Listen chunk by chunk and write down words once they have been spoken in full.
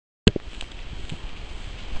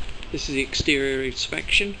This is the exterior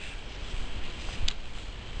inspection.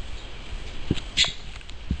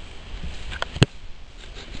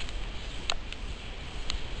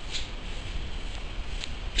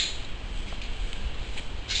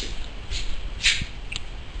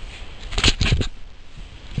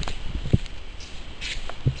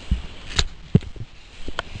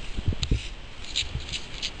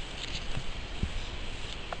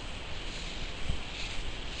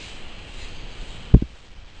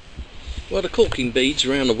 Well, the caulking beads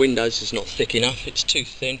around the windows is not thick enough. It's too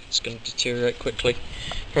thin. It's going to deteriorate quickly.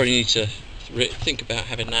 Probably need to think about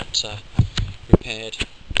having that repaired.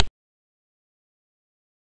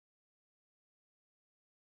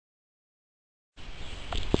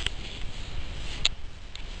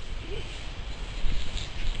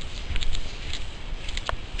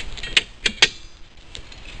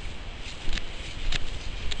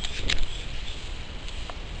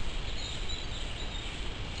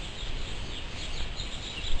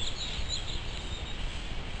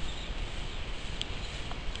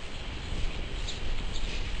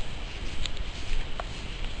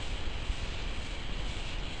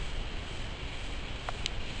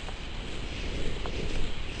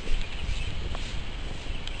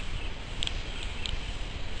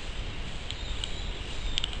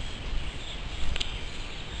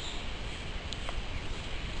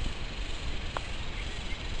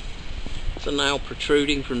 The nail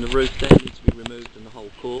protruding from the roof there needs to be removed and the whole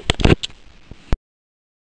cork.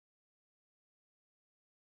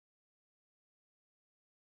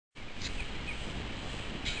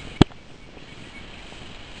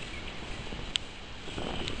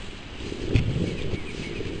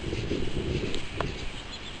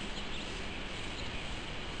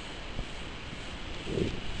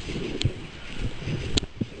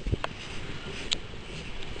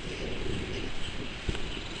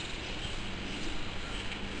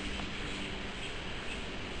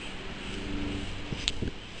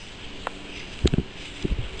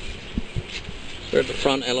 We're at the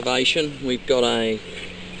front elevation. We've got a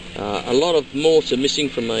lot of mortar missing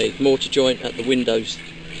from a mortar joint at the windows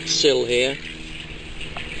sill here.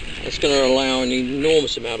 That's going to allow an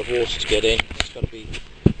enormous amount of water to get in. It's got to be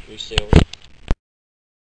resealed.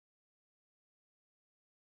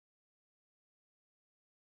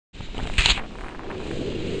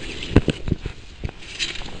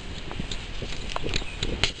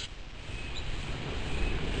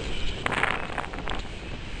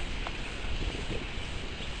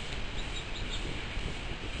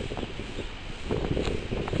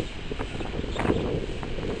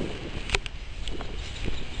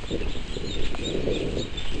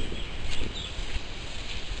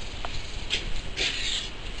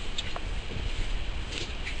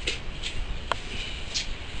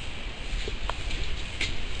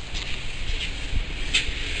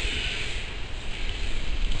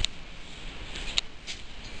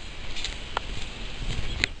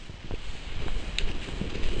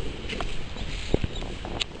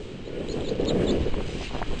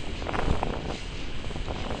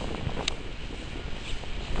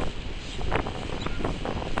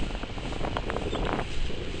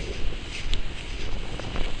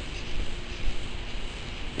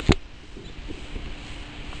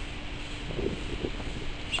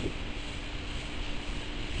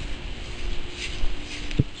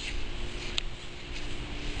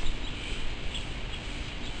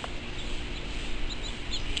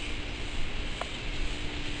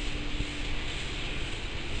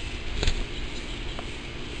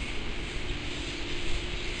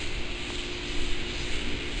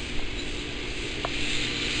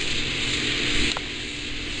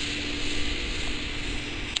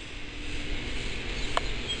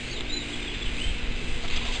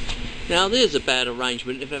 Now there's a bad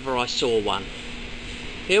arrangement if ever I saw one.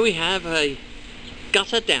 Here we have a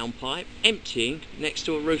gutter downpipe emptying next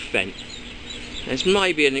to a roof vent. There's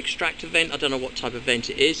maybe an extractor vent, I don't know what type of vent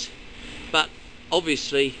it is, but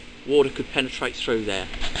obviously water could penetrate through there.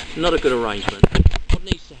 Not a good arrangement. What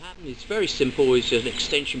needs to happen is very simple, is an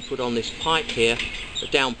extension put on this pipe here, a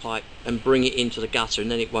downpipe, and bring it into the gutter,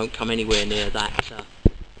 and then it won't come anywhere near that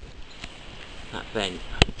vent.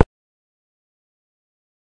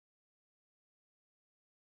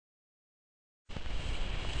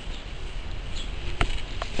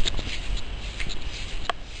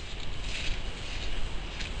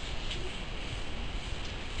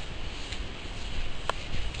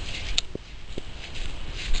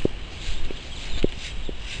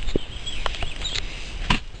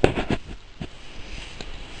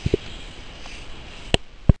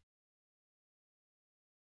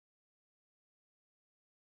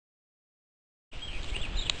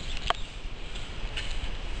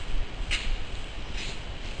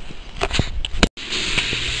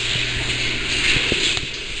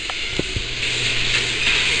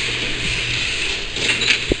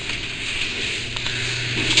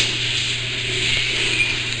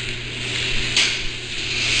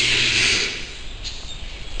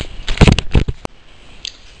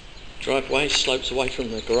 driveway slopes away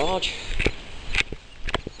from the garage.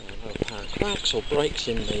 No apparent cracks or breaks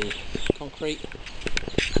in the concrete.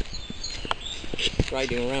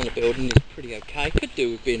 Grading around the building is pretty okay. Could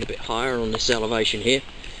do with being a bit higher on this elevation here,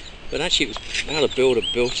 but actually it was how the builder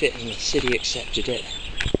built it and the city accepted it.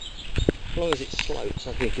 As long as it slopes,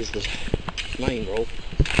 I think, is the main rule.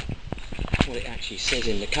 What it actually says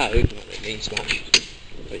in the code, not that it means much,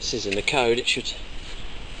 but it says in the code it should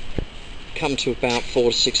come to about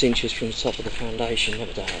 4 to 6 inches from the top of the foundation.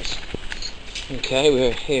 Never does. Okay,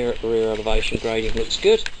 we're here at the rear elevation. Grading looks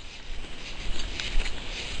good.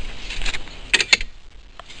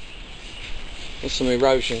 There's some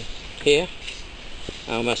erosion here.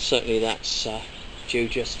 Almost certainly that's due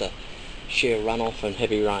just to sheer runoff and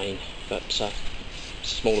heavy rain, but a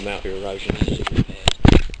small amount of erosion needs to be repaired.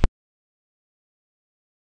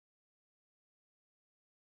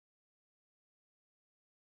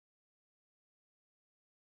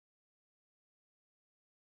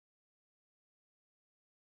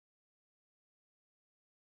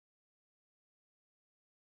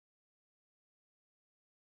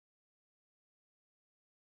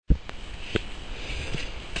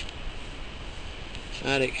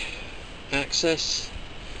 Attic access.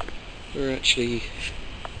 We're actually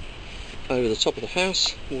over the top of the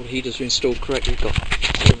house. Water heaters are installed correctly. We've got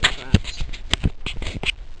traps,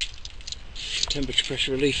 temperature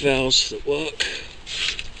pressure relief valves that work.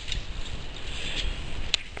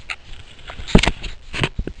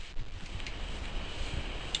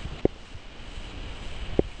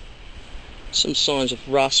 Some signs of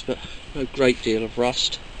rust, but no great deal of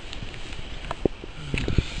rust.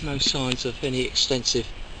 No signs of any extensive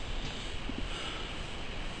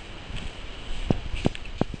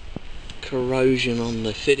corrosion on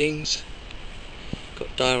the fittings.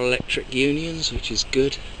 Got dielectric unions, which is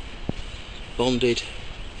good. Bonded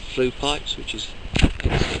flue pipes, which is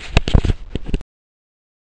excellent.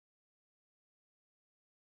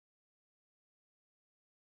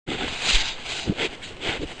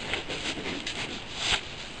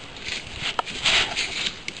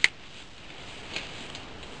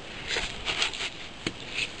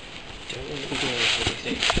 Don't want to be doing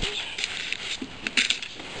anything.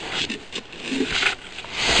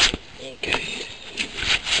 Okay.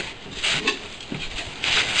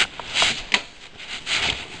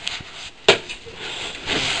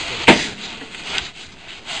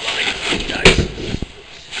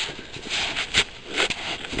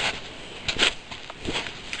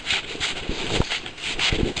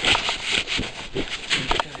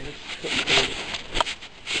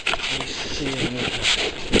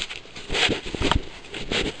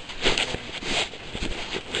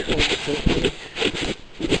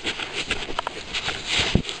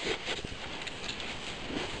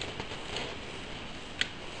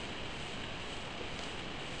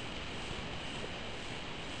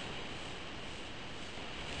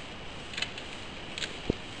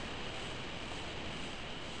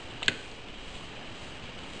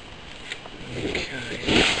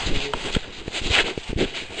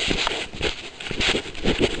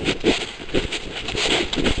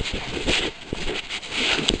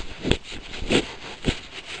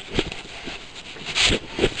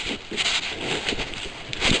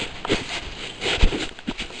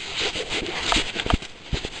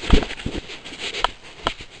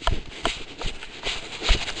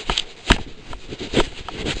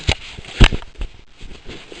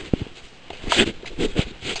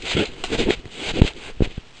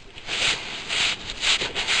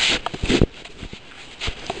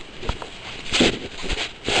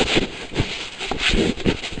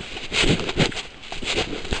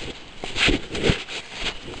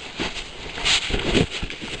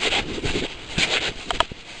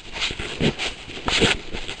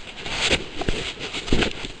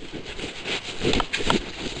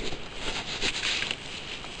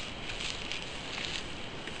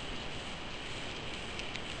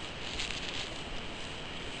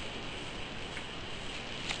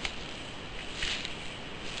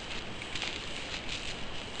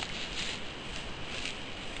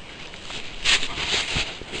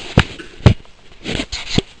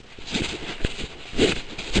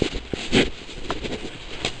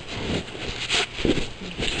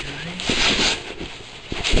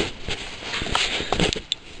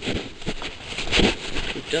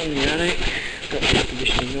 Done the attic, got the air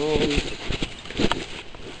conditioning on.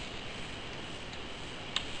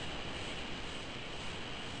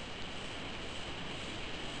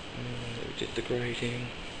 We did the grading,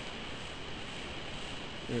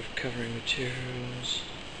 roof covering materials,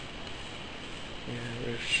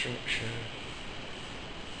 roof structure,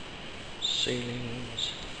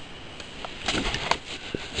 ceilings.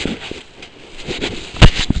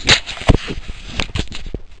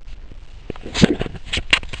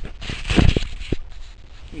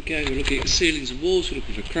 Okay, we're looking at ceilings and walls, we're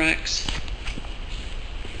looking for cracks.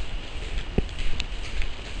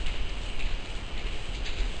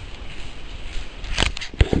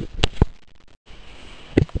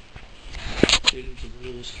 Ceilings and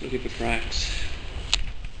walls, looking for cracks.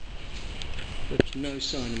 There's no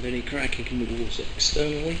sign of any cracking in the walls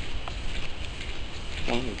externally.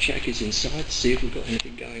 I'll check it inside to see if we've got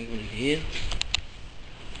anything going on in here.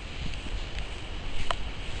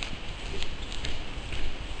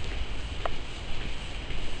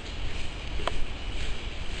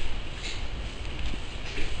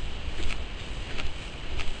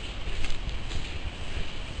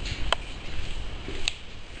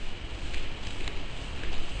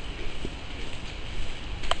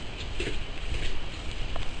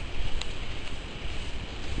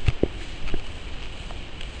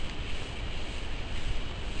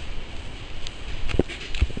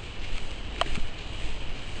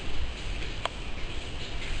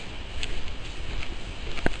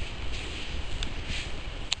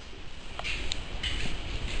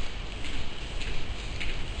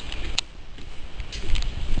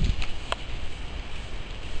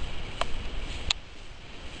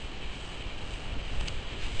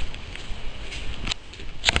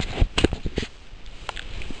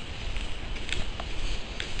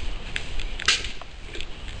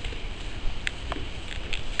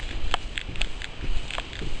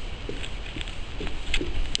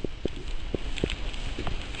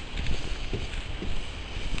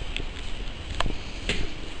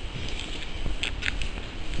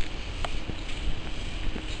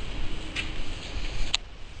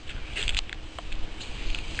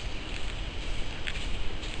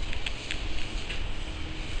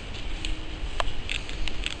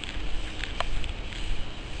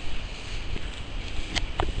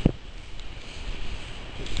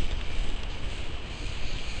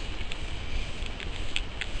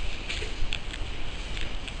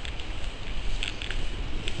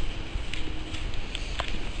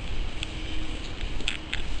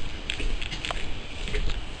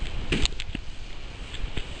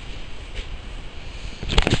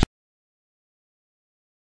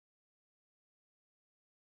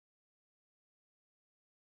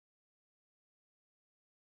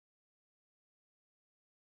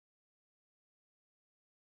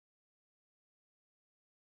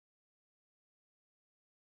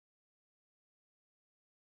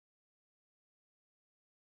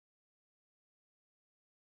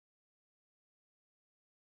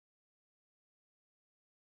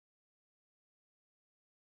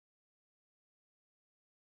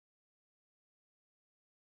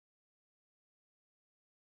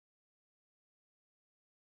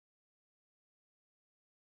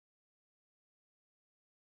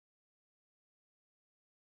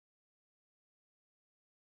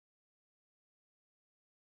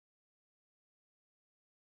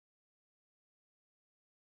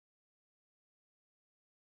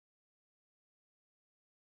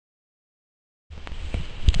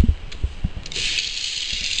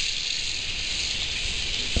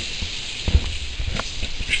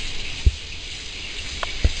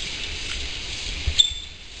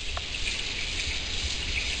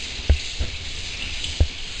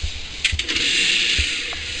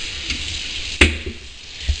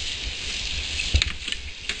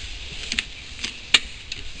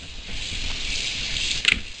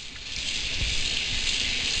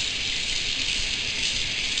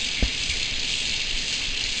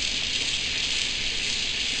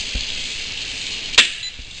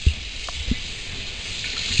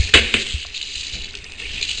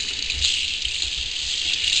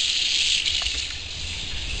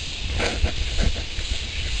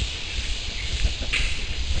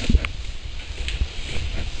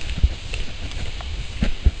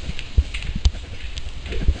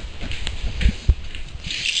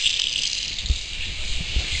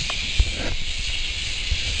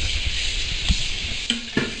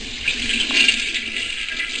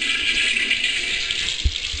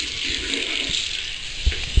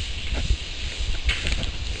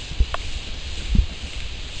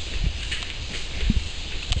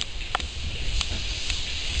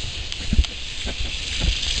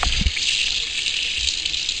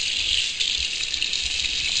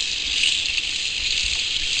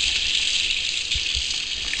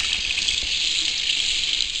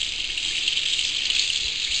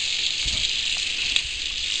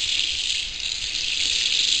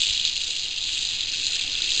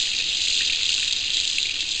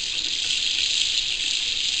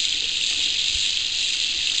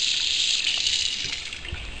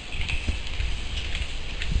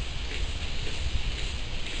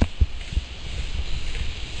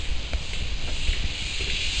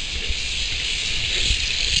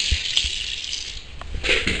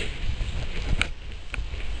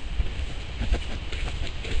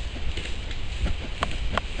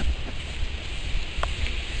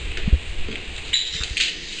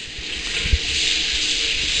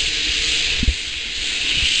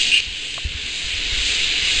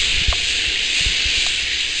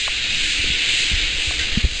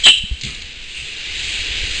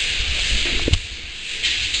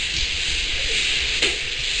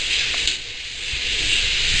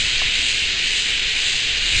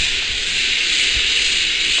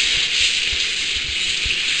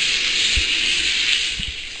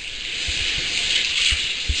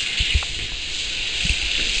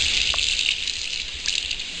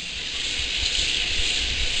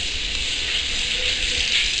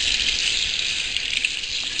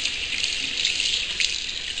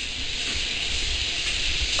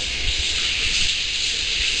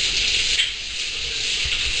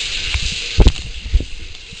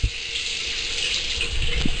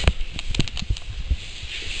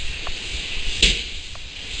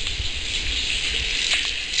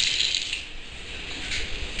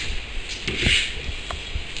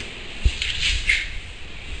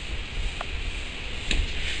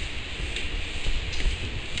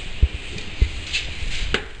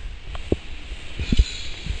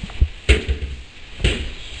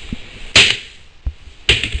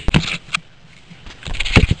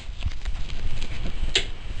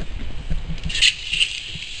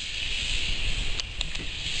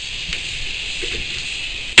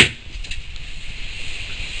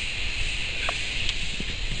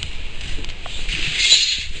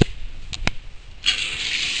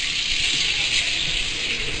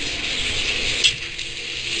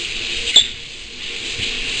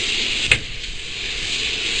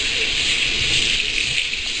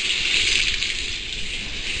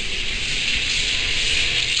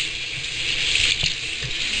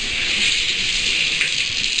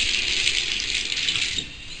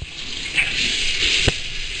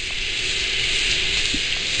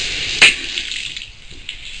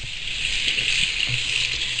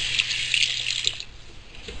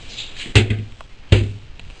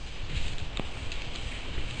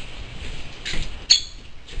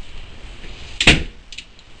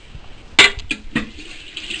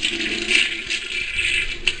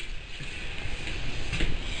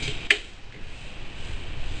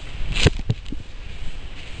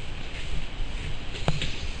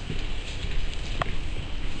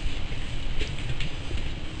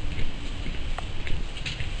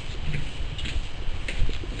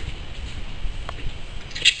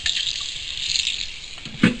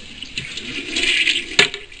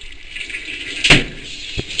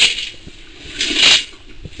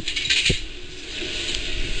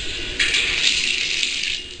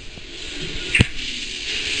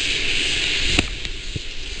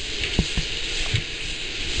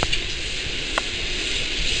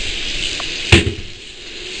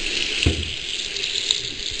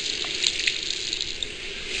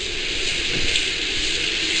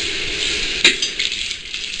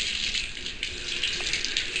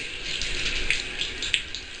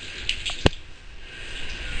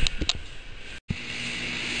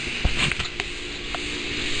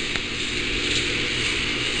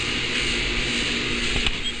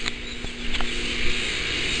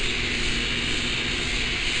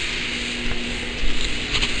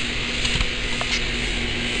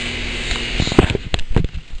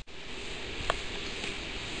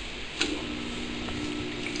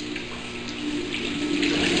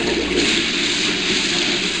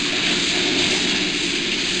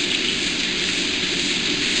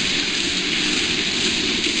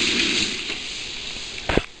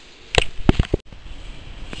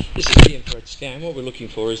 scan, what we're looking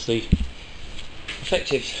for is the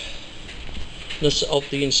effectiveness of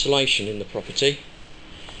the insulation in the property.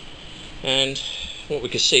 And what we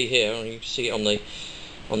can see here, and you can see it on the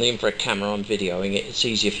infrared camera, I'm videoing it, it's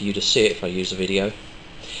easier for you to see it if I use a video.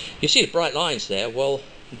 You see the bright lines there, well,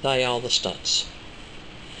 they are the studs.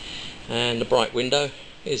 And the bright window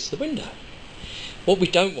is the window. What we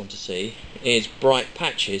don't want to see is bright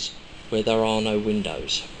patches where there are no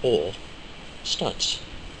windows or studs.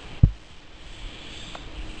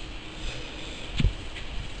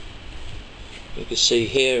 You can see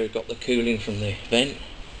here we've got the cooling from the vent.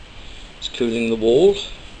 It's cooling the wall.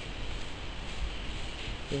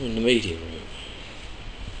 We're in the media room.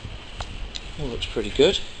 All looks pretty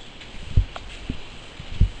good.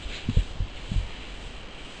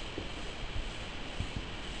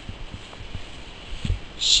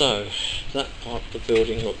 So that part of the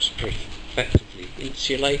building looks pretty effectively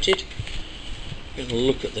insulated. I'm going to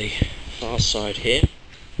look at the far side here.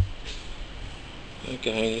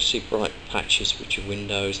 Again, you see bright patches which are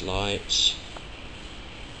windows, lights.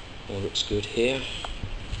 All looks good here.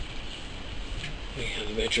 We have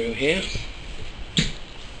a bedroom here.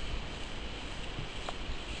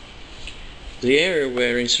 The area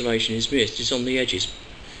where insulation is missed is on the edges,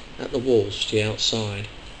 at the walls to the outside.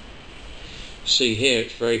 See here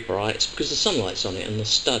it's very bright, it's because the sunlight's on it and the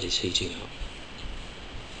stud is heating up.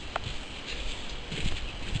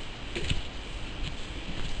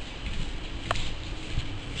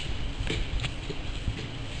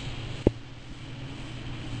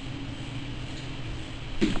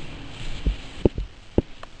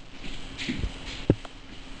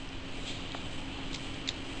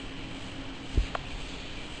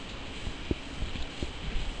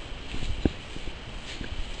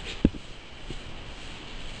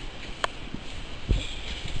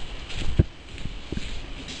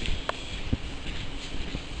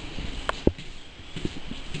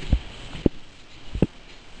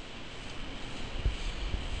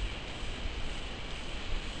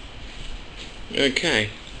 Okay,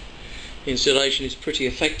 insulation is pretty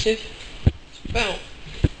effective. It's about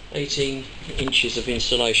 18 inches of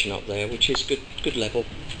insulation up there, which is good level.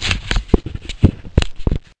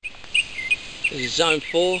 This is zone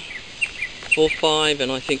 4, 4, 5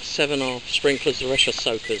 and I think 7 are sprinklers, the rest are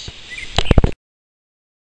soakers.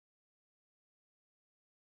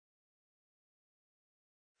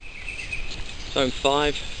 Zone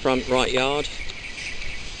 5, front right yard.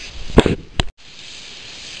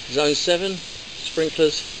 Zone 7,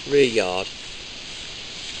 sprinklers, rear yard.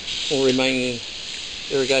 All remaining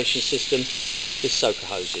irrigation system is soaker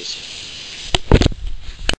hoses.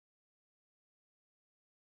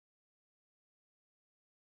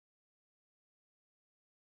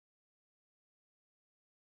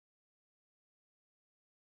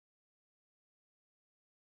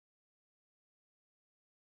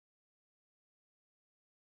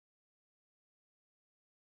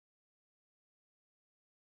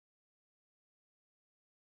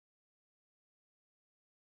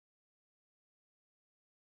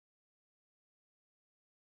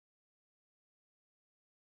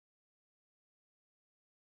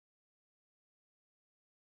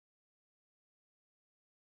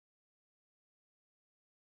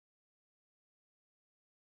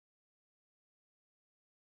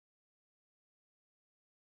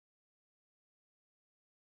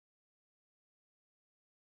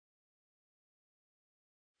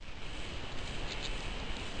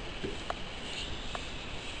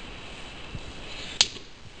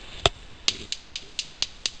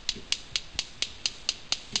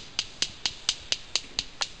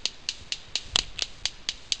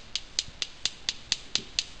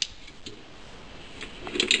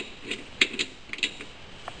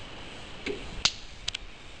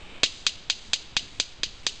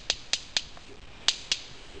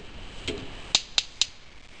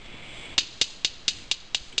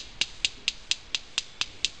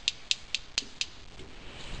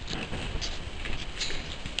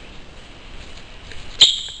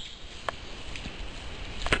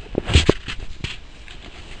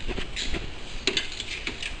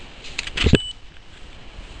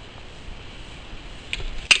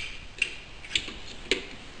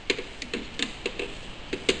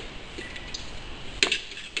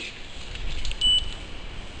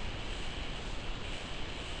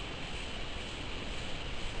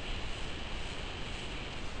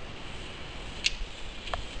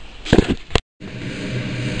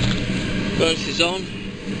 Furnace is on.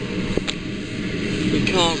 We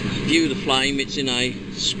can't view the flame, it's in a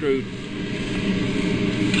screwed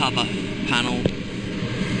cover panel.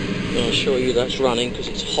 I'll assure you that's running because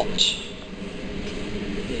it's hot.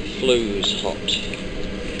 The flue is hot.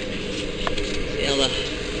 The other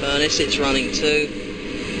furnace, it's running too.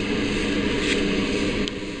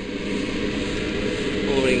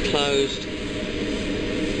 All enclosed.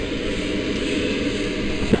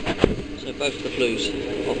 So both the flues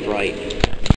operate.